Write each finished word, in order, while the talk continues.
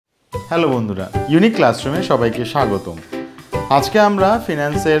Hello বন্ধুরা, unique ক্লাসরুমে সবাইকে স্বাগতম। আজকে আমরা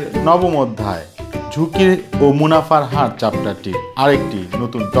ফিন্যান্সের নবম অধ্যায় ঝুঁকি ও মুনাফার হার চ্যাপ্টারটির আরেকটি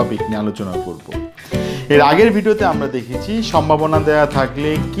নতুন টপিক নিয়ে আলোচনা করব। এর আগের ভিডিওতে আমরা দেখেছি সম্ভাবনা দেয়া থাকলে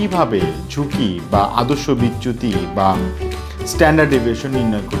কিভাবে ঝুঁকি বা আদর্শ বিচ্যুতি বা স্ট্যান্ডার্ড ডেভিয়েশন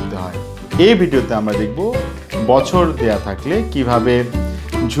নির্ণয় করতে হয়। এই ভিডিওতে আমরা দেখব বছর দেয়া থাকলে কিভাবে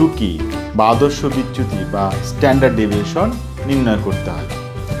ঝুঁকি বা আদর্শ বিচ্যুতি বা স্ট্যান্ডার্ড ডেভিয়েশন নির্ণয় করতে হয়।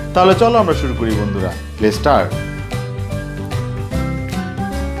 তাহলে চলো আমরা শুরু করি বন্ধুরা। Let's start.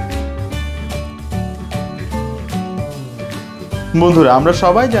 বন্ধুরা, আমরা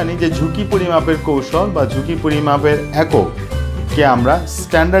সবাই জানি যে ঝুঁকি পরিমাপের কৌশল বা ঝুঁকি পরিমাপের এককে আমরা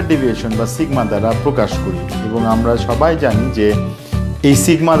স্ট্যান্ডার্ড ডেভিয়েশন বা সিগমা দ্বারা প্রকাশ করি এবং আমরা সবাই জানি যে এই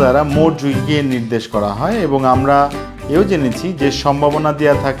সিগমা দ্বারা মোট ঝুঁকিকে নির্দেশ করা হয় এবং আমরা এও জেনেছি যে সম্ভাবনা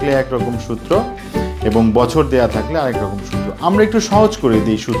দেওয়া থাকলে একরকম সূত্র এবং বছর দেয়া থাকলে আরেক রকম সূত্র। আমরা একটু সহজ করে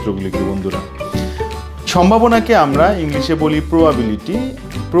দিই সূত্রগুলিকে বন্ধুরা। সম্ভাবনাকে আমরা ইংলিশে বলি প্রবাবিলিটি।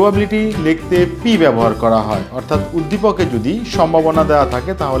 প্রবাবিলিটি লিখতে পি ব্যবহার করা হয়, অর্থাৎ উদ্দীপকে যদি সম্ভাবনা দেওয়া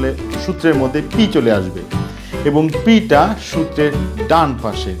থাকে তাহলে সূত্রের মধ্যে পি চলে আসবে এবং পিটা সূত্রের ডান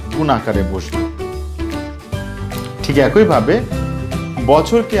পাশে গুণ আকারে বসবে। ঠিক একইভাবে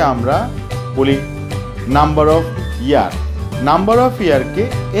বছরকে আমরা বলি number of year. Number of ইয়ারকে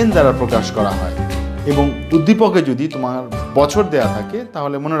N দ্বারা প্রকাশ করা হয় এবং উদ্দীপকে যদি তোমার বছর দেয়া থাকে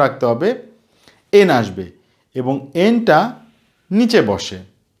তাহলে মনে রাখতে হবে এন আসবে এবং এনটা নিচে বসে।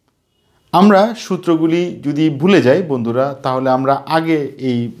 আমরা সূত্রগুলি যদি ভুলে যাই বন্ধুরা তাহলে আমরা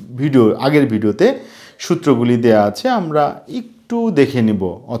আগের ভিডিওতে সূত্রগুলি দেয়া আছে, আমরা একটু দেখে নিব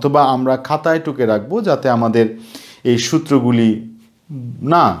অথবা আমরা খাতায় টুকে রাখবো যাতে আমাদের এই সূত্রগুলি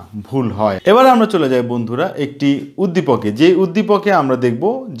না ভুল হয়। এবার আমরা চলে যাই বন্ধুরা একটি উদ্দীপকে, যে উদ্দীপকে আমরা দেখব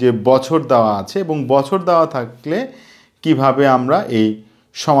যে বছর দেওয়া আছে এবং বছর দেওয়া থাকলে কিভাবে আমরা এই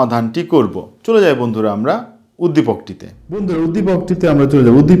সমাধানটি করব। চলে যাই বন্ধুরা আমরা উদ্দীপকটিতে। বন্ধুরা উদ্দীপকটিতে আমরা চলে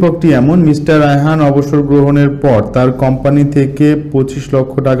যাব। উদ্দীপকটি এমন: মিস্টার রায়হান অবসর গ্রহণের পর তার কোম্পানি থেকে 25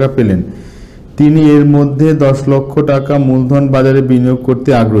 লক্ষ টাকা পেলেন। তিনি এর মধ্যে 10 লক্ষ টাকা মূলধন বাজারে বিনিয়োগ করতে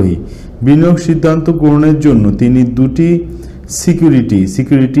আগ্রহী। বিনিয়োগ সিদ্ধান্ত গ্রহণের জন্য তিনি দুটি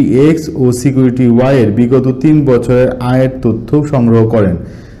সিকিউরিটি এক্স ও সিকিউরিটি ওয়াই এর বিগত 3 বছরের আয়ের তথ্য সংগ্রহ করেন,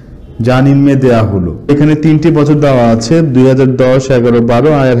 যা নিম্নে দেয়া হলো। এখানে 3টি বছর দেওয়া আছে: 2010, 11,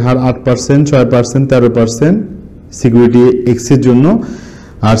 12। আয়ের হার 8%, 6%, 13% সিকিউরিটি এক্স এর জন্য,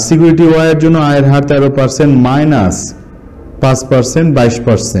 আর সিকিউরিটি ওয়াই এর জন্য আয়ের হার 13% মাইনাস 5%,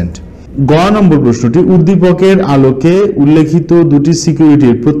 22%। গ নম্বর প্রশ্নটি: উদ্দীপকের আলোকে উল্লেখিত দুটি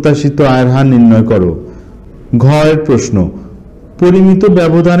সিকিউরিটির প্রত্যাশিত আয়ের হার নির্ণয় করো। ঘ এর প্রশ্ন: পরিমিত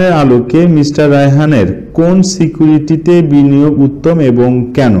ব্যবধানের আলোকে মিস্টার রায়হানের কোন সিকিউরিটিতে বিনিয়োগ উত্তম এবং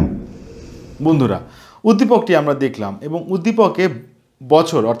কেন? বন্ধুরা উদ্দীপকটি আমরা দেখলাম এবং উদ্দীপকে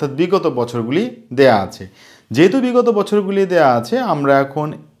বছর অর্থাৎ বিগত বছরগুলি দেয়া আছে। যেহেতু বিগত বছরগুলি দেয়া আছে আমরা এখন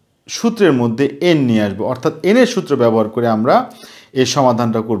সূত্রের মধ্যে এন নিয়ে আসবো, অর্থাৎ এনের সূত্র ব্যবহার করে আমরা এই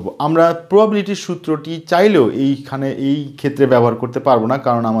সমাধানটা করব। আমরা প্রবাবিলিটির সূত্রটি চাইলেও এই ক্ষেত্রে ব্যবহার করতে পারবো না,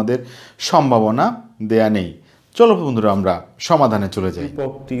 কারণ আমাদের সম্ভাবনা দেয়া নেই। চলো বন্ধুরা আমরা সমাধানে চলে যাই।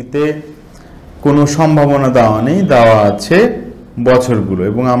 উদ্দীপকটিতে কোনো সম্ভাবনা দেওয়া নেই, দেওয়া আছে বছরগুলো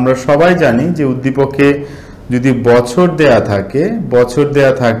এবং আমরা সবাই জানি যে উদ্দীপকে যদি বছর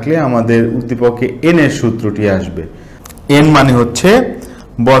দেয়া থাকলে আমাদের উদ্দীপকে এন এর সূত্রটি আসবে। এন মানে হচ্ছে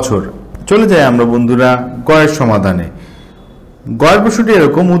বছর। চলে যাই আমরা বন্ধুরা গয়ের সমাধানে। গয়ের প্রশ্নটি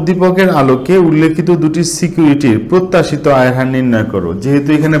এরকম: উদ্দীপকের আলোকে উল্লেখিত দুটি সিকিউরিটির প্রত্যাশিত আয়ের হার নির্ণয় করো। যেহেতু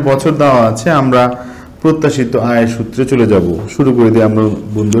এখানে বছর দেওয়া আছে আমরা প্রত্যাশিত আয়ের সূত্রে চলে যাব। শুরু করে দিই আমরা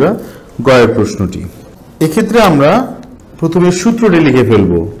বন্ধুরা গয়ের প্রশ্নটি। এক্ষেত্রে আমরা প্রথমে সূত্রটি লিখে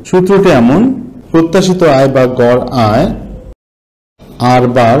ফেলবো। সূত্রটি এমন: প্রত্যাশিত আয় বা গড় আয় আর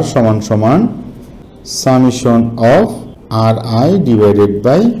বার সমান সমান summation of R I divided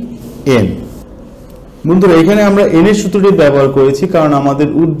by N. বন্ধুরা এখানে আমরা এন এর সূত্রটি ব্যবহার করেছি কারণ আমাদের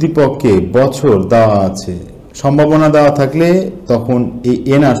উদ্দীপকে বছর দেওয়া আছে। সম্ভাবনা দেওয়া থাকলে তখন এই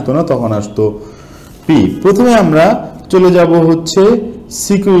এন আসতো না, তখন আসতো পি। প্রথমে আমরা চলে যাব হচ্ছে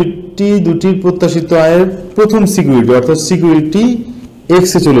সিকিউরিটি দুটির প্রত্যাশিত আয়ের প্রথম সিকিউরিটি অর্থাৎ সিকিউরিটি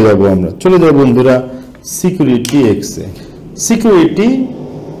এক্স এ চলে যাব। আমরা চলে যাব বন্ধুরা সিকিউরিটি এক্স এ। সিকিউরিটি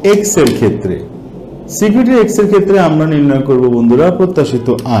এক্স এর ক্ষেত্রে আমরা নির্ণয় করব বন্ধুরা প্রত্যাশিত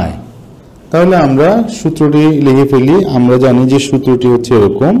আয়। তাহলে আমরা সূত্রটি লিখে ফেলি। আমরা জানি যে সূত্রটি হচ্ছে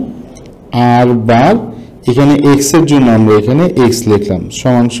এরকম: আর বার, এখানে এক্স এর জন্য আমরা এখানে এক্স লিখলাম,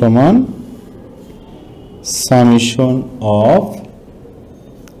 সমান সমান summation of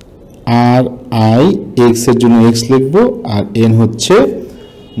R I, x এর জন্য এক্স লিখবো আর এন হচ্ছে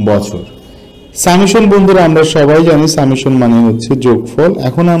বছর। সামেশন বন্ধুরা আমরা সবাই জানি সামেশন মানে হচ্ছে যোগফল।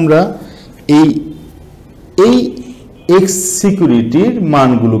 এখন আমরা এই এই এক্স সিকিউরিটির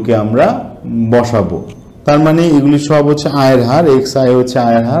মানগুলোকে আমরা বসাবো, তার মানে এগুলি সব হচ্ছে আয়ের হার, এক্স আই হচ্ছে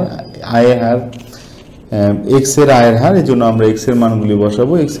আয়ের হার, আয়ের হার এক্স এর আয়ের হার, এই জন্য আমরা এক্স এর মানগুলি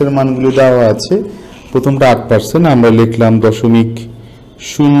বসাবো। এক্স এর মানগুলি দেওয়া আছে, প্রথমটা 8%, আমরা লিখলাম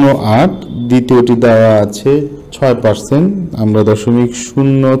 0.08, দ্বিতীয়টি দেওয়া আছে 6%, আমরা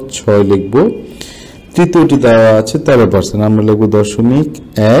 0.06 লিখব, তৃতীয়টি দেওয়া আছে 13%, আমরা লিখব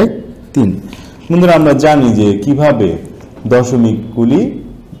 0.13। বন্ধুরা আমরা জানি যে কিভাবে দশমিকগুলি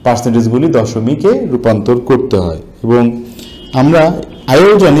পার্সেন্টেজগুলি দশমিকে রূপান্তর করতে হয়, এবং আমরা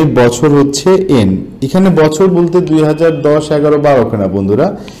আয়ও জানি বছর হচ্ছে এন। এখানে বছর বলতে 2010, 11, 12 না বন্ধুরা,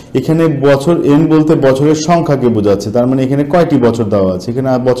 এখানে বছর এন বলতে বছরের সংখ্যাকে বোঝাচ্ছে। তার মানে এখানে কয়টি বছর দেওয়া আছে? এখানে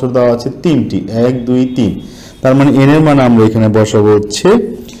বছর দেওয়া আছে 3টি, 1, 2, 3। তার মানে এন এর মান আমরা এখানে বসাবো হচ্ছে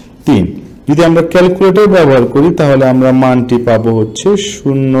 3। যদি আমরা ক্যালকুলেটর ব্যবহার করি তাহলে আমরা মানটি পাবো হচ্ছে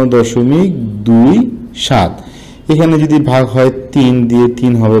 0.27। এখানে যদি ভাগ হয় 3 দিয়ে,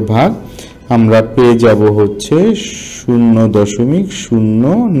 3 হবে ভাগ, আমরা পেয়ে যাব হচ্ছে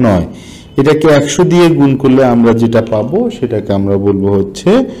 0.09। এটাকে 100 দিয়ে গুণ করলে আমরা যেটা পাবো সেটাকে আমরা বলবো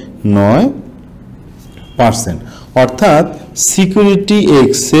হচ্ছে 9%। অর্থাৎ সিকিউরিটি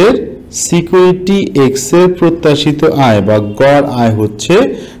এক্স এর প্রত্যাশিত আয় বা গড় আয় হচ্ছে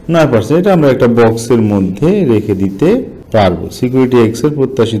 9%। এটা আমরা একটা বক্সের মধ্যে রেখে দিতে পারবো। সিকিউরিটি এক্স এর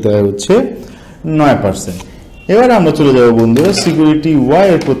প্রত্যাশিত আয় হচ্ছে 9%। এবার আমরা চলে যাব বন্ধুরা সিকিউরিটি ওয়াই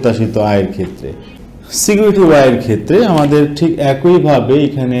এর প্রত্যাশিত আয়ের ক্ষেত্রে। সিকিউরিটি ওয়াই এর ক্ষেত্রে আমাদের ঠিক একইভাবে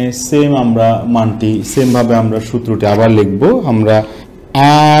এখানে সেম ভাবে আমরা সূত্রটি আবার লিখব। আমরা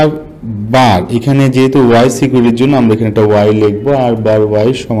আর বার, এখানে যেহেতু ওয়াই সিকিউরিটির জন্য আমরা এখানে একটা ওয়াই লিখব, আর বার ওয়াই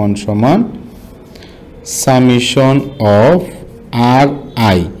সমান সমান সামেশন অফ আর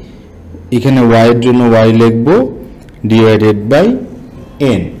আই, এখানে ওয়াই এর জন্য ওয়াই লিখব ডিভাইডেড বাই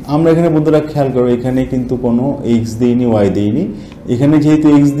এন। আমরা এখানে বন্ধুরা খেয়াল করো, এখানে কিন্তু কোনো এক্স দিইনি, ওয়াই দিইনি। এখানে যেহেতু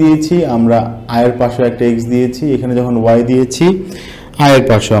এক্স দিয়েছি আমরা আয়ের পাশে একটা এক্স দিয়েছি, এখানে যখন ওয়াই দিয়েছি আয়ের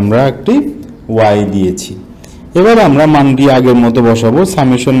পাশে আমরা একটি ওয়াই দিয়েছি। এবার আমরা মানটি আগের মতো বসাবো,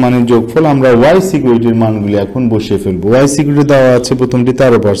 সামেশন মানের যোগফল। আমরা ওয়াই সিকিউরিটির মানগুলি এখন বসিয়ে ফেলবো। ওয়াই সিকিউরিটি দেওয়া আছে প্রথমটি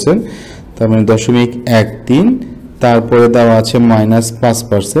 13%, তার মানে 0.13, তারপরে দেওয়া আছে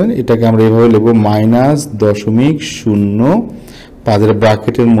 -5%, এটাকে আমরা এভাবে লিখবো -0.05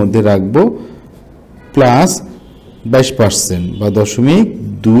 ব্র্যাকেটের মধ্যে রাখবো, প্লাস 22% বা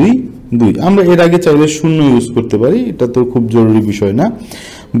 0.22। আমরা এর আগে চাইলে 0 ইউজ করতে পারি, এটা তো খুব জরুরি বিষয় না।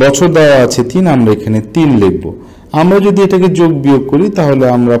 বছর দেওয়া আছে 3, আমরা এখানে 3 লিখব। আমরা যদি এটাকে যোগ বিয়োগ করি তাহলে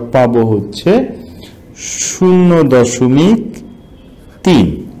আমরা পাবো হচ্ছে 0.3।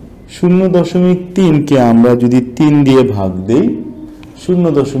 0.3 কে আমরা যদি 3 দিয়ে ভাগ দেই,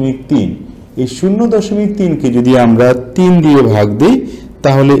 0.3, এই 0.3 কে যদি আমরা 3 দিয়ে ভাগ দেই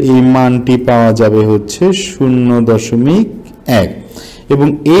তাহলে এই মানটি পাওয়া যাবে হচ্ছে 0.1। এবং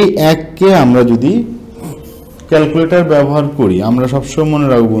এই 1 কে আমরা যদি ক্যালকুলেটর ব্যবহার করি, আমরা সবসময় মনে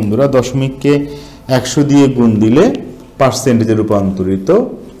রাখবো বন্ধুরা, দশমিককে 100 দিয়ে গুণ দিলে পার্সেন্টেজে রূপান্তরিত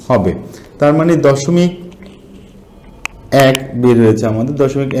হবে। তার মানে 0.1 বের হয়েছে আমাদের।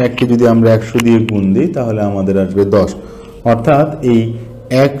 0.1 কে যদি আমরা 100 দিয়ে গুণ দিই তাহলে আমাদের আসবে 10। অর্থাৎ এই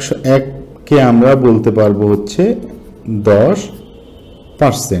 1 কে আমরা বলতে পারবো হচ্ছে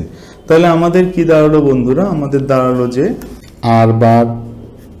 10%। তাহলে আমাদের কি দাঁড়ালো বন্ধুরা? আমাদের দাঁড়ালো যে আর বার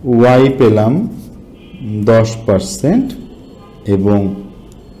ওয়াই পেলাম 10% এবং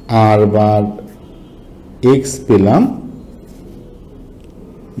আর বার এক্স পেলাম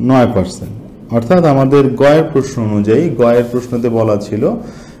 9%। অর্থাৎ আমাদের গয়ের প্রশ্ন অনুযায়ী, গয়ের প্রশ্নতে বলা ছিল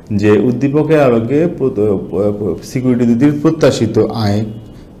যে উদ্দীপকের আলোকে সিকিউরিটি দুটির প্রত্যাশিত আয়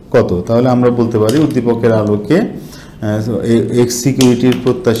কত। তাহলে আমরা বলতে পারি উদ্দীপকের আলোকে এক্স সিকিউরিটির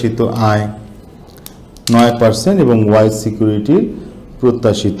প্রত্যাশিত আয় 9% এবং ওয়াই সিকিউরিটির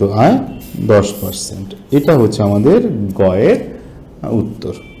প্রত্যাশিত আয় 10%। এটা হচ্ছে আমাদের গয়ের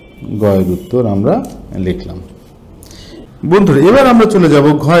উত্তর। গয়ের উত্তর আমরা লিখলাম। বন্ধুরা এবার আমরা চলে যাব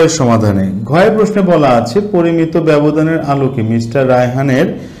ঘয়ের সমাধানে। ঘয়ের প্রশ্নে বলা আছে পরিমিত ব্যবধানের আলোকে মিস্টার রায়হানের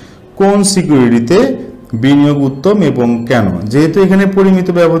কোন সিকিউরিটিতে বিনিয়োগ উত্তম এবং কেন। যেহেতু এখানে পরিমিত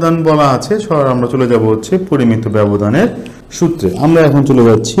ব্যবধান বলা আছে, আমরা চলে যাব হচ্ছে পরিমিত ব্যবধানের সূত্রে। আমরা এখন চলে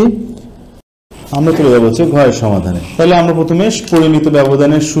যাচ্ছি হচ্ছে ঘয়ের সমাধানে। তাহলে আমরা প্রথমে পরিমিত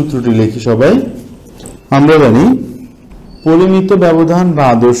ব্যবধানের সূত্রটি লিখি সবাই। আমরা জানি পরিমিত ব্যবধান বা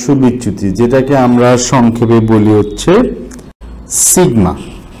আদর্শ বিচ্যুতি, যেটাকে আমরা সংক্ষেপে বলি হচ্ছে সিগমা।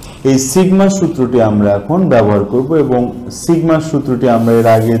 এই সিগমা সূত্রটি আমরা এখন ব্যবহার করব এবং সিগমা সূত্রটি আমরা এর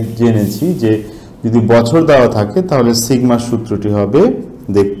আগে জেনেছি যে যদি বছর দেওয়া থাকে তাহলে সিগমা সূত্রটি হবে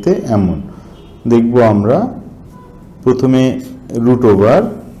দেখতে এমন। দেখব আমরা প্রথমে root over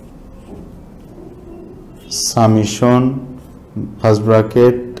summation first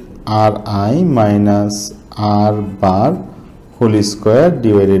bracket R I minus R bar whole square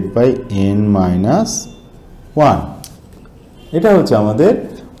divided by N minus 1। এটা হচ্ছে আমাদের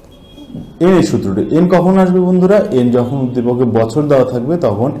এন এর সূত্রটি। এন কখন আসবে বন্ধুরা? এন যখন উদ্দীপকে বছর দেওয়া থাকবে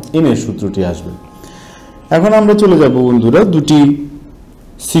তখন এন এর সূত্রটি আসবে। এখন আমরা চলে যাব বন্ধুরা দুটি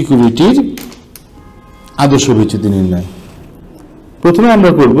সিকিউরিটির আদর্শ বিচ্যুতি নির্ণয়। প্রথমে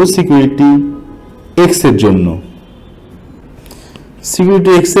আমরা করব সিকিউরিটি এক্স এর জন্য।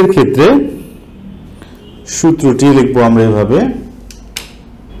 সিকিউরিটি এক্স এর ক্ষেত্রে সূত্রটি লিখবো আমরা এভাবে,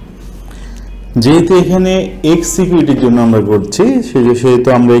 যেহেতু এখানে এক্স সিকিউরিটির জন্য আমরা করছি সেহেতু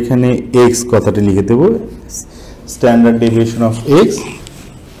আমরা এখানে এক্স কথাটি লিখে দেব, standard deviation of x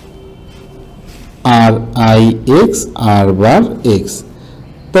R I x R bar x.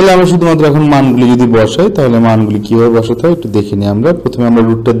 তাহলে আমরা শুধুমাত্র এখন মানগুলি যদি বসাই তাহলে মানগুলি কিভাবে বসাতে হয় একটু দেখে নিই আমরা। প্রথমে আমরা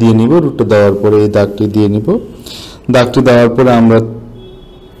রুটটা দিয়ে নিব, রুটটা দেওয়ার পরে এই দাগটি দিয়ে নিব, দাগটি দেওয়ার পরে আমরা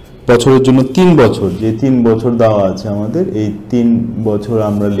বছরের জন্য 3 বছর, যে 3 বছর দেওয়া আছে আমাদের এই 3 বছর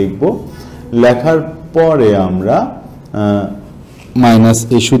আমরা লিখব। লেখার পরে আমরা মাইনাস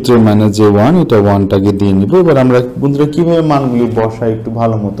এই সূত্রের মাইনাস যে 1 এটা 1টাকে দিয়ে নিব। এবার আমরা বন্ধুরা কিভাবে মানগুলি বসাই একটু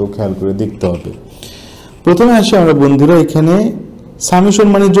ভালো মতো খেয়াল করে দেখতে হবে। প্রথমে আসি আমরা বন্ধুরা এখানে সামেশন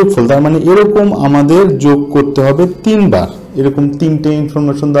মানে যোগফল, তার মানে এরকম আমাদের যোগ করতে হবে 3 বার, এরকম 3টে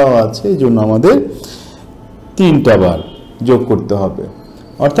ইনফরমেশন দেওয়া আছে এই জন্য আমাদের 3টা বার যোগ করতে হবে।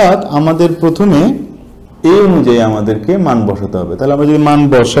 অর্থাৎ আমাদের প্রথমে এই অনুযায়ী আমাদেরকে মান বসাতে হবে। তাহলে আমরা যদি মান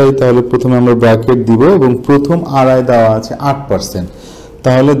বসাই তাহলে প্রথমে আমরা ব্র্যাকেট দিব এবং প্রথম আড়াই দেওয়া আছে 8%,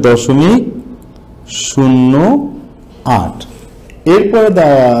 তাহলে 0.08। এরপরে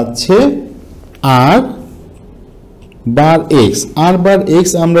দেওয়া আছে আর বার এক্স, আর বার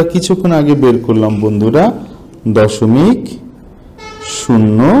এক্স আমরা কিছুক্ষণ আগে বের করলাম বন্ধুরা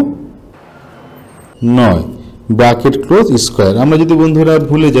 0.09 ব্র্যাকেট ক্লোজ স্কোয়ার। আমরা যদি বন্ধুরা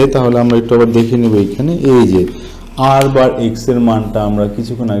ভুলে যাই তাহলে আমরা একটু আবার দেখে নেব এখানে, এই যে আর বার এক্স এর মানটা আমরা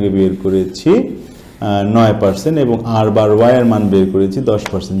কিছুক্ষণ আগে বের করেছি 9% এবং আর বার ওয়াই এর মান বের করেছি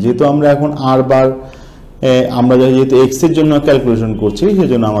 10%। যেহেতু আমরা এখন আর বার আমরা যেহেতু এক্স এর জন্য ক্যালকুলেশন করছি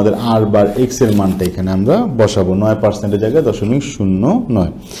সেজন্য আমাদের আর বার এক্স এর মানটা এখানে আমরা বসাবো 9% এর জায়গায়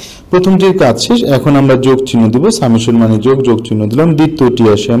 0.09। প্রথমটির কাজ শেষ। এখন আমরা যোগ চিহ্ন দেব, সামেশন মানে যোগ, যোগ চিহ্ন দিলাম। দ্বিতীয়টি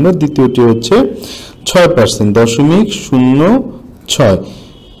আসি আমরা, দ্বিতীয়টি হচ্ছে 6%, 0.06।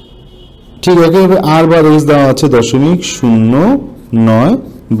 ঠিক একইভাবে আর বার এক্স দেওয়া আছে 0.09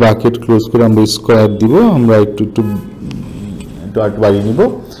 ব্র্যাকেট ক্লোজ করে আমরা স্কোয়ার দিব। আমরা একটু বাড়িয়ে নিব,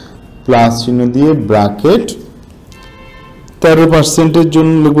 প্লাস চিহ্ন দিয়ে ব্র্যাকেট 13%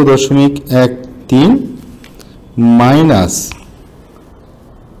 জন্য লিখব 0.13 মাইনাস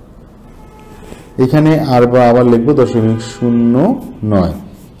এখানে আর বা আবার লিখব 0.09।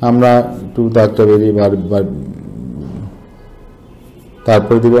 আমরা একটু দাগটা বেরিয়ে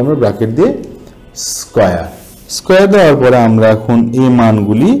তারপরে দিব আমরা ব্র্যাকেট দিয়ে স্কোয়ার। স্কোয়ার দেওয়ার পরে আমরা এখন এই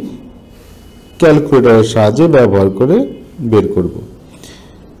মানগুলি ক্যালকুলেটরের সাহায্যে ব্যবহার করে বের করব।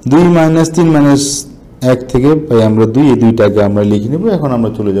 2 - 3 - 1 থেকে পাই আমরা 2, এই দুইটাকে আমরা লিখে নেব। এখন আমরা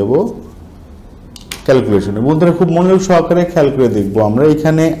চলে যাব ক্যালকুলেশনে। বন্ধুরা খুব মনোযোগ সহকারে খেয়াল করে দেখব আমরা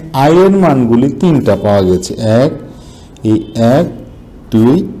এখানে আই এর মানগুলি 3টা পাওয়া গেছে, 1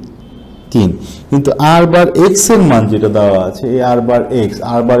 2 3, কিন্তু আর বার এক্স এর মান যেটা দেওয়া আছে এই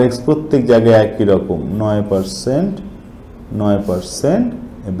আর বার এক্স প্রত্যেক জায়গায় একই রকম 9%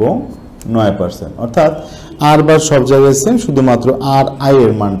 এবং 9%, অর্থাৎ আর বার সব জায়গায় সেম, শুধুমাত্র আর আই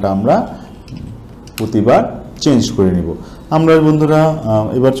এর মানটা আমরা প্রতিবার চেঞ্জ করে নিব। আমরা বন্ধুরা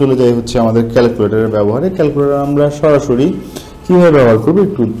এবার চলে যাই হচ্ছে আমাদের ক্যালকুলেটরের ব্যবহারে। ক্যালকুলেটর আমরা সরাসরি কিভাবে ব্যবহার করব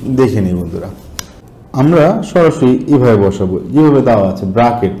একটু দেখে নিই বন্ধুরা। আমরা সরাসরি এভাবে বসাবো যেভাবে দেওয়া আছে,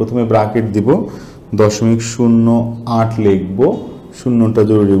 ব্র্যাকেট, প্রথমে ব্র্যাকেট দিব 0.08 লিখব, শূন্যটা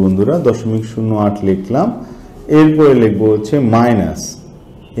জরুরি বন্ধুরা, 0.08 লিখলাম। এরপরে লিখবো হচ্ছে মাইনাস,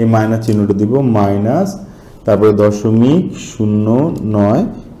 এই মাইনাস চিহ্নটা দিব মাইনাস, তারপরে 0.09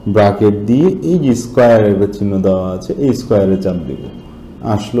 ব্র্যাকেট দিয়ে এই যে স্কোয়ারের চিহ্ন দেওয়া আছে এই স্কোয়ারে চাপ দিব,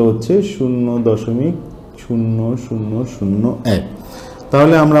 আসলো হচ্ছে 0.0001।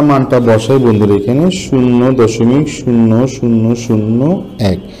 তাহলে আমরা মানটা বসাই বন্ধুরা এখানে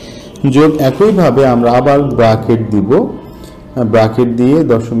 0.0001 যোগ একইভাবে আমরা আবার ব্র্যাকেট দিব, ব্র্যাকেট দিয়ে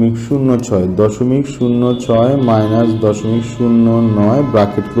 0.06 মাইনাস 0.09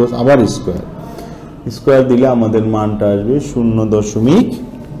 ব্র্যাকেট ক্লোজ, আবার স্কোয়ার দিলে আমাদের মানটা আসবে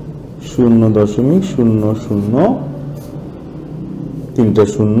 0.00, 3টা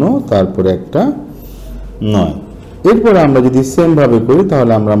শূন্য তারপরে একটা 9। এরপরে আমরা যদি সেম ভাবে করি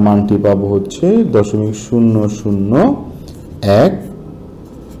তাহলে আমরা মানটি পাবো হচ্ছে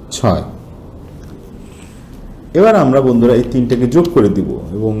 0.0016। এবার আমরা বন্ধুরা এই তিনটাকে যোগ করে দিব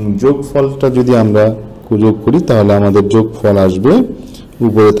এবং যোগফলটা যদি আমরা যোগ করি তাহলে আমাদের যোগফল আসবে,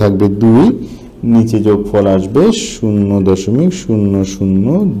 উপরে থাকবে 2, নিচে যোগফল আসবে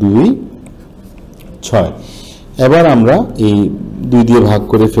 0.0026। এবার আমরা এই 2 দিয়ে ভাগ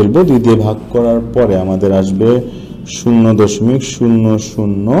করে ফেলবো। 2 দিয়ে ভাগ করার পরে আমাদের আসবে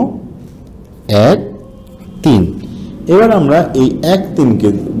 0.0013। এবার আমরা এই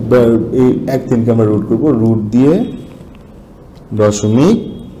 1.3কে আমরা রুট করব, রুট দিয়ে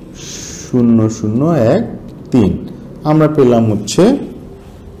 0.0013 আমরা পেলাম হচ্ছে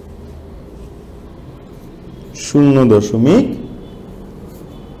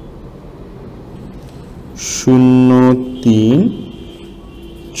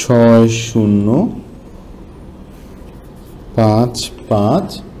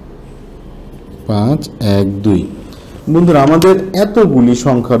বন্ধুরা আমাদের এতগুলি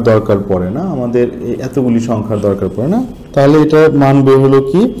সংখ্যার দরকার পড়ে না, তাহলে এটা মান বের হলো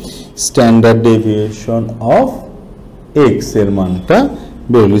কি, স্ট্যান্ডার্ড ডেভিয়েশন অফ এক্স এর মানটা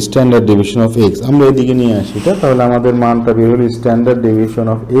বের হলো, স্ট্যান্ডার্ড ডেভিয়েশন অফ এক্স। আমরা এদিকে নিয়ে আসি এটা, তাহলে আমাদের মানটা বের হলো স্ট্যান্ডার্ড ডেভিয়েশন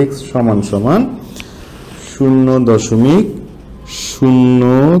অফ এক্স সমান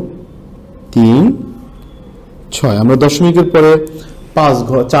 0.036। আমরা দশমিকের পরে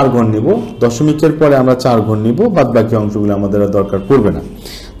 4 ঘর নিব, দশমিকের পরে আমরা 4 ঘর নিব, বাদ বাকি অংশগুলো আমাদের দরকার পড়বে না।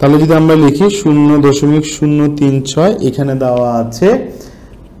 তাহলে যদি আমরা লিখি 0.036, এখানে দেওয়া আছে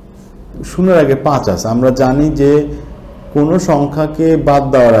 0 এর আগে 5 আছে। আমরা জানি যে কোনো সংখ্যাকে বাদ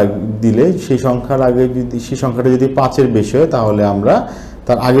দেওয়ার দিলে সেই সংখ্যাটা যদি 5 এর বেশি হয় তাহলে আমরা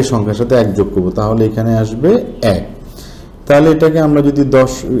তার আগের সংখ্যার সাথে 1 যোগ করব, তাহলে এখানে আসবে 1। তাহলে এটাকে আমরা যদি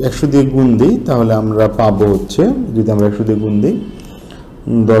 100 দিয়ে গুণ দিই তাহলে আমরা পাবো হচ্ছে, যদি আমরা 100 দিয়ে গুণ দিই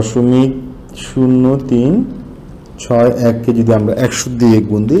 0.0361কে যদি আমরা 100 দিয়ে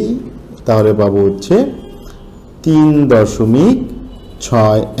গুণ দিই তাহলে পাবো হচ্ছে 3.61।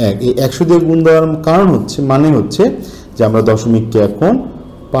 এই 100 দিয়ে গুণ দেওয়ার কারণ হচ্ছে, মানে হচ্ছে যে আমরা দশমিককে এখন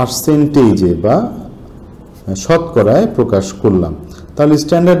পার্সেন্টেজে বা শতকরায় প্রকাশ করলাম। তাহলে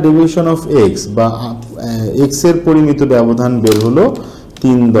স্ট্যান্ডার্ড ডেভিয়েশন অফ এক্স বা এক্স এর পরিমিত ব্যবধান বের হলো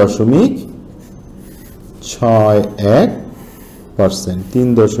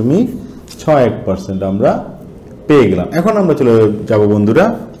 3.61%। আমরা পেয়ে গেলাম। এখন আমরা চলে যাব বন্ধুরা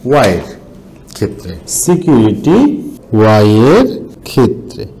ওয়াই এর ক্ষেত্রে, সিকিউরিটি ওয়াই এর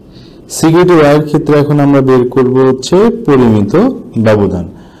ক্ষেত্রে। এখন আমরা বের করব হচ্ছে পরিমিত ব্যবধান।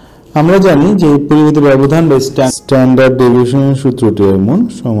 আমরা জানি যে পরিমিত ব্যবধান বা স্ট্যান্ডার্ড ডেভিয়েশনের সূত্রটি এমন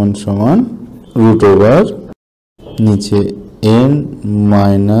সমান রুট ওভার নিচে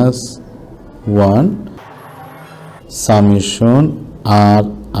n-1 summation R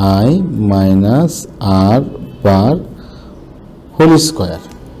I minus R bar whole square.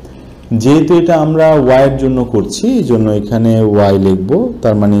 যেহেতু এটা আমরা ওয়াই এর জন্য করছি এই জন্য এখানে ওয়াই লিখব,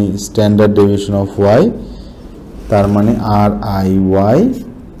 তার মানে স্ট্যান্ডার্ড ডেভিয়েশন অফ ওয়াই, তার মানে আর আই ওয়াই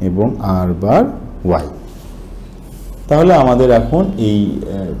এবং আর বার ওয়াই। তাহলে আমাদের এখন এই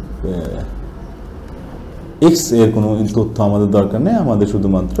এক্স এর কোনো তথ্য আমাদের দরকার নেই, আমাদের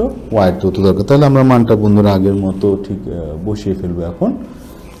শুধুমাত্র ওয়াই এর তথ্য দরকার। তাহলে আমরা মানটা বন্ধুরা আগের মতো ঠিক বসিয়ে ফেলবো এখন।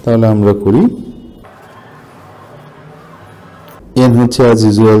 তাহলে আমরা করি এন হচ্ছে অ্যাজ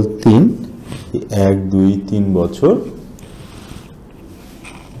ইউজুয়াল 3, 1 2 3 বছর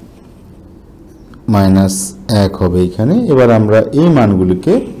মাইনাস 1 হবে এখানে। এবার আমরা এই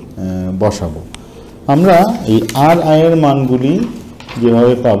মানগুলিকে বসাবো। আমরা এই আর আই এর মানগুলি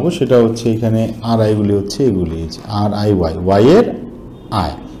যেভাবে পাবো সেটা হচ্ছে এখানে আর আই গুলি হচ্ছে এগুলি, আর আই ওয়াই, ওয়াই এর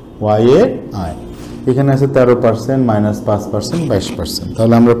আই এখানে আছে 13% মাইনাস 5% 22%।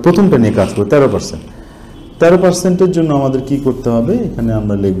 তাহলে আমরা প্রথমটা নিয়ে কাজ করব 13%। জন্য আমাদের কি করতে হবে, এখানে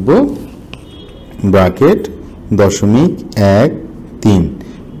আমরা লিখব ব্র্যাকেট 0.13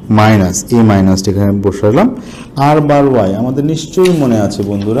 মাইনাস, এই মাইনাসটা এখানে বসালাম আর বার ওয়াই। আমাদের নিশ্চয়ই মনে আছে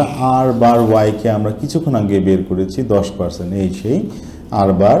বন্ধুরা, আর বার ওয়াইকে আমরা কিছুক্ষণ আগে বের করেছি 10%, এই সেই আর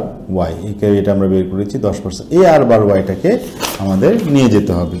বার ওয়াই, এটা আমরা বের করেছি 10%। এই আর বার ওয়াইটাকে আমাদের নিয়ে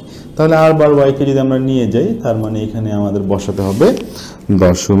যেতে হবে। তাহলে আর বার ওয়াইকে যদি আমরা নিয়ে যাই তার মানে এখানে আমাদের বসাতে হবে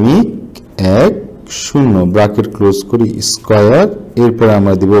 0.10 ব্র্যাকেট ক্লোজ করি স্কয়ার, এরপরে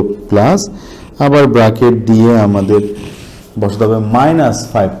আমরা দিব প্লাস, আবার ব্র্যাকেট দিয়ে আমাদের বসাতে হবে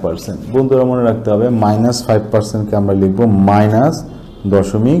 -5%। বন্ধুরা মনে রাখতে হবে -5%কে আমরা লিখব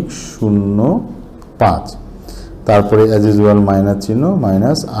 -0.05, তারপরে অ্যাজ ইউজুয়াল মাইনাস চিহ্ন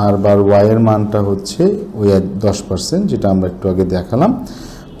মাইনাস, আর বার ওয়াই এর মানটা হচ্ছে ওই 10% যেটা আমরা একটু আগে দেখালাম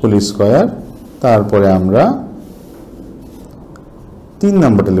হোল স্কয়ার। তারপরে আমরা 3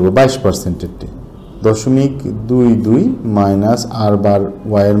 নাম্বারটা লিখব 22%-এরটি 0.22 মাইনাস আর বার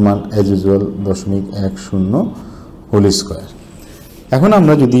ওয়াই এর মান অ্যাজ ইউজুয়াল 0.10 হোল স্কয়ার। এখন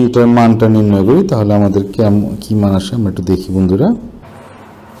আমরা যদি এটার মানটা নির্ণয় করি তাহলে আমাদের কি মান আসে আমরা একটু দেখি বন্ধুরা।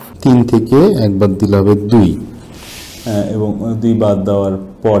 3 থেকে একবার দিলে হবে 2 এবং 2 বাদ দেওয়ার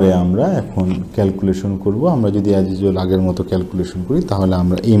পরে আমরা এখন ক্যালকুলেশন করব। আমরা যদি অ্যাজ ইউজুয়াল আগের মতো ক্যালকুলেশন করি তাহলে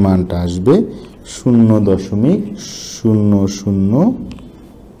আমরা এই মানটা আসবে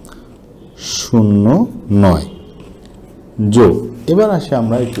 0.0009 যোগ। এবার আসে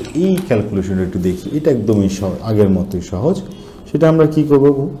আমরা একটু এই ক্যালকুলেশনটা একটু দেখি, এটা একদমই আগের মতোই সহজ। সেটা আমরা কি করব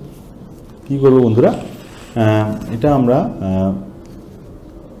বন্ধুরা, এটা আমরা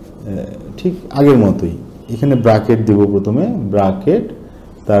ঠিক আগের মতোই এখানে ব্র্যাকেট দিব, প্রথমে ব্র্যাকেট,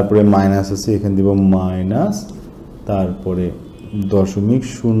 তারপরে মাইনাস আছে এখানে দিব মাইনাস, তারপরে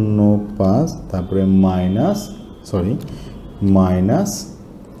 0.05, তারপরে মাইনাস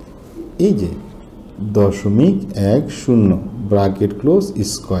এই যে 0.10 ব্র্যাকেট ক্লোজ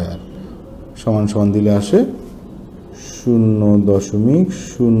স্কয়ার সমান সমান দিলে আসে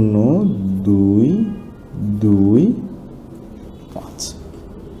 0.0225।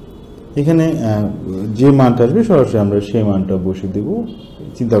 এখানে যে মানটা আসবে সরাসরি আমরা সেই মানটা বসিয়ে দেব,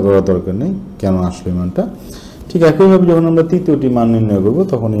 চিন্তা করার দরকার নেই কেন আসলো এই মানটা। ঠিক একইভাবে যখন আমরা তৃতীয়টি মান নির্ণয় করব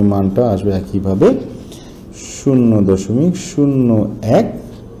তখন এই মানটা আসবে একইভাবে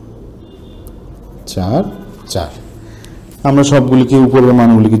 0.0144। আমরা সবগুলিকে উপরের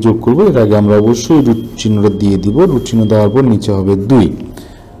মানগুলিকে যোগ করব। এর আগে আমরা অবশ্যই রুট চিহ্নটা দিয়ে দিব। রুট চিহ্ন দেওয়ার পর নিচে হবে 2,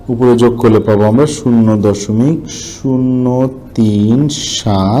 উপরে যোগ করলে পাবো আমরা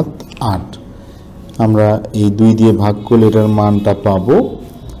 0.0378। আমরা এই 2 দিয়ে ভাগ করলে এটার মানটা পাবো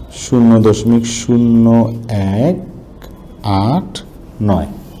 0.0189।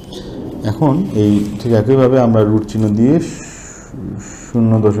 এখন এই ঠিক একইভাবে আমরা রুট চিহ্ন দিয়ে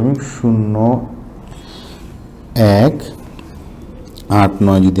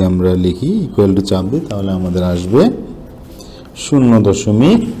 0.0189 যদি আমরা লিখি ইকুয়াল টু চাপ দিই তাহলে আমাদের আসবে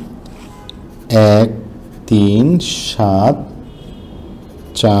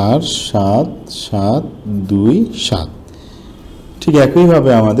 0.13747727। ঠিক একইভাবে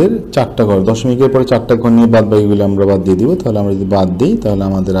আমাদের 4টা ঘর, দশমিকের পরে 4টা ঘর নিয়ে বাদ বাকিগুলো আমরা বাদ দিয়ে দিব। তাহলে আমরা যদি বাদ দিই তাহলে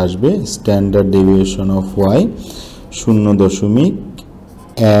আমাদের আসবে স্ট্যান্ডার্ড ডেভিয়েশন অফ ওয়াই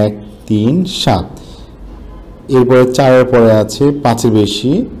 0.137। এরপরে 4-এর পরে আছে 5-এর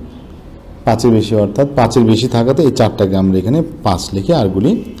বেশি, অর্থাৎ 5-এর বেশি থাকাতে এই 4টাকে আমরা এখানে 5 লিখে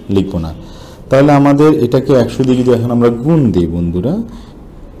আরগুলি লিখব না। তাহলে আমাদের এটাকে 100 দিয়ে যদি এখন আমরা গুণ দিই বন্ধুরা,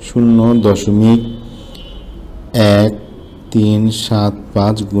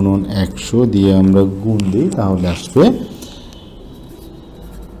 0.1375 গুণন 100 দিয়ে আমরা গুণ দিই তাহলে আসবে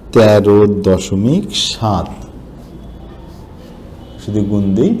 13.7। যদি গুণ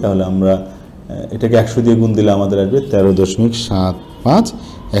দিই তাহলে আমরা এটাকে 100 দিয়ে গুণ দিলে আমাদের আসবে 13.75।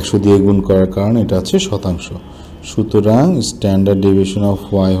 100 দিয়ে গুণ করার কারণে এটা হচ্ছে শতাংশ। সুতরাং স্ট্যান্ডার্ড ডেভিয়েশন অফ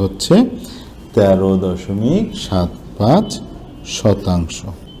ওয়াই হচ্ছে 13.75%।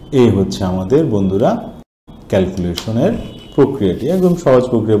 এই হচ্ছে আমাদের বন্ধুরা ক্যালকুলেশনের প্রক্রিয়াটি। একদম সহজ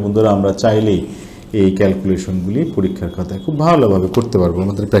প্রক্রিয়া বন্ধুরা, আমরা চাইলেই এই ক্যালকুলেশনগুলি পরীক্ষার খাতায় খুব ভালোভাবে করতে পারবো,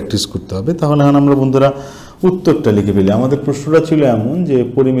 আমাদের প্র্যাকটিস করতে হবে। তাহলে আমরা বন্ধুরা উত্তরটা লিখে ফেলি। আমাদের প্রশ্নটা ছিল এমন যে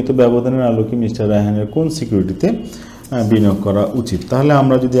পরিমিত ব্যবধানের আলোকে মিস্টার রায়হানের কোন সিকিউরিটিতে বিনিয়োগ করা উচিত। তাহলে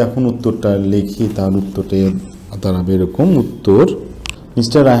আমরা যদি এখন উত্তরটা লিখি তাহলে উত্তরটা দাঁড়াবে এরকম। উত্তর,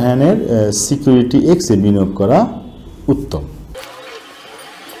 মিস্টার রায়হানের সিকিউরিটি এক্সে বিনিয়োগ করা উত্তম,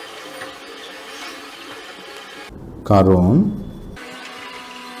 কারণ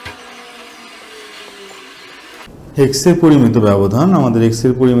এক্স এর পরিমিত ব্যবধান, আমাদের এক্স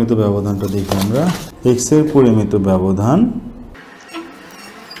এর পরিমিত ব্যবধানটা দেখি আমরা। এক্স এর পরিমিত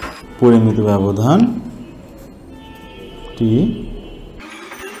ব্যবধানটি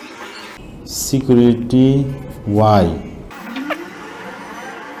সিকিউরিটি ওয়াই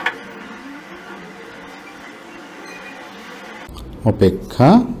অপেক্ষা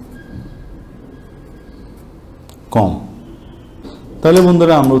কম। তাহলে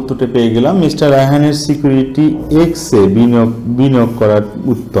বন্ধুরা আমরা উত্তরটা পেয়ে গেলাম, মিস্টার রায়হানের সিকিউরিটি এক্স এ বিনিয়োগ করা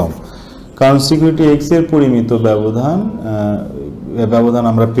উত্তম, কারণ সিকিউরিটি এক্স এর পরিমিত ব্যবধান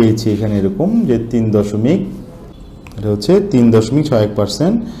আমরা পেয়েছি এখানে এরকম যে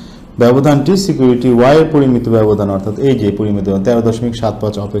 3.61%। ব্যবধানটি সিকিউরিটি ওয়াই এর পরিমিত ব্যবধান, অর্থাৎ এই যে পরিমিত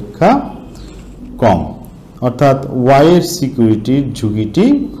 13.75 অপেক্ষা কম, অর্থাৎ ওয়াই এর সিকিউরিটির ঝুঁকিটি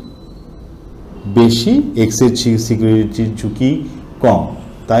বেশি, এক্স এর সিকিউরিটির ঝুঁকি কম,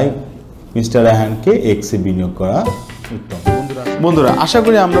 তাই মিস্টার রায়হানকে এক্স এ বিনিয়োগ করা উত্তম। বন্ধুরা আশা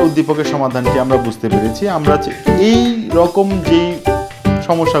করি আমরা উদ্দীপকের সমাধানটি আমরা বুঝতে পেরেছি। আমরা এই রকম যেই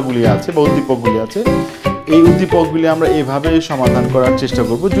সমস্যাগুলি আছে বা উদ্দীপকগুলি আছে, এই উদ্দীপকগুলি আমরা এভাবে সমাধান করার চেষ্টা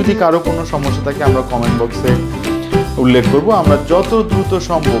করব। যদি কারো কোনো সমস্যা থাকে আমরা কমেন্ট বক্সে উল্লেখ করব, আমরা যত দ্রুত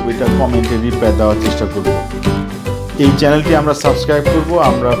সম্ভব এটা কমেন্টে রিপ্লাই দেওয়ার চেষ্টা করব। এই চ্যানেলটি আমরা সাবস্ক্রাইব করব,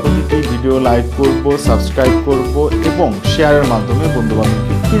 আমরা প্রতিটি ভিডিও লাইক করব, সাবস্ক্রাইব করব এবং শেয়ারের মাধ্যমে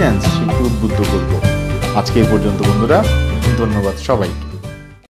বন্ধুবান্ধবকে ফিন্যান্স শিখতে উদ্বুদ্ধ করব। আজকে এই পর্যন্ত বন্ধুরা, ধন্যবাদ সবাইকে।